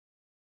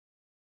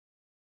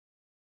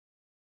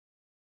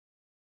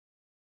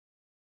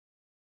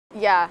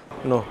Yeah.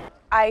 No.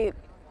 I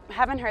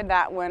haven't heard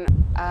that one.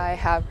 I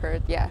have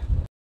heard, yeah.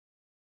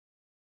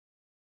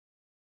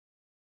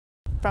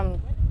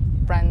 From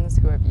friends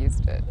who have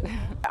used it.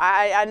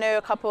 I know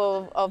a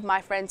couple of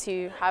my friends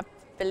who have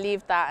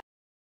believed that.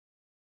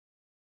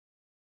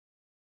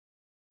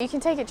 You can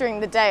take it during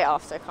the day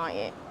after, can't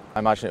you? I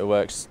imagine it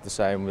works the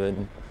same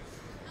within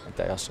a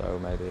day or so,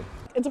 maybe.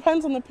 It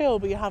depends on the pill,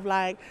 but you have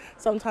like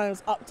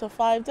sometimes up to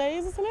 5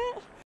 days, isn't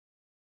it?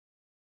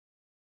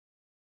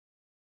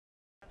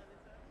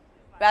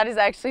 That is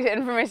actually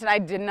information I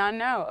did not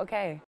know.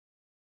 Okay.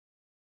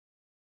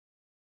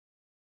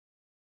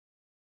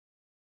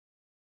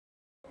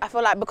 I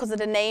feel like because of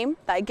the name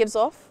that it gives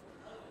off,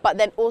 but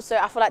then also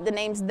I feel like the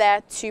name's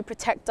there to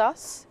protect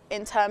us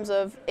in terms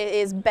of it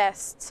is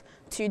best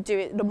to do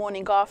it the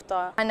morning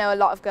after. I know a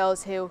lot of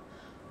girls who,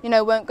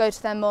 won't go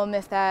to their mum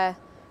if they're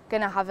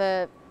gonna have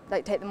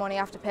take the morning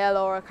after pill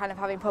or are kind of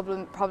having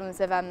problems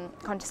with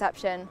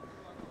contraception.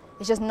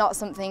 It's just not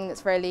something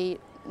that's really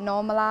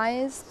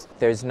normalised.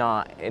 There's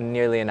not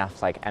nearly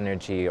enough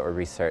energy or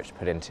research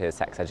put into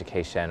sex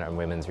education and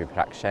women's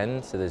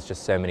reproduction, so there's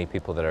just so many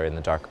people that are in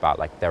the dark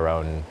about their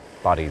own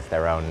bodies,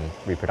 their own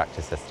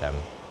reproductive system.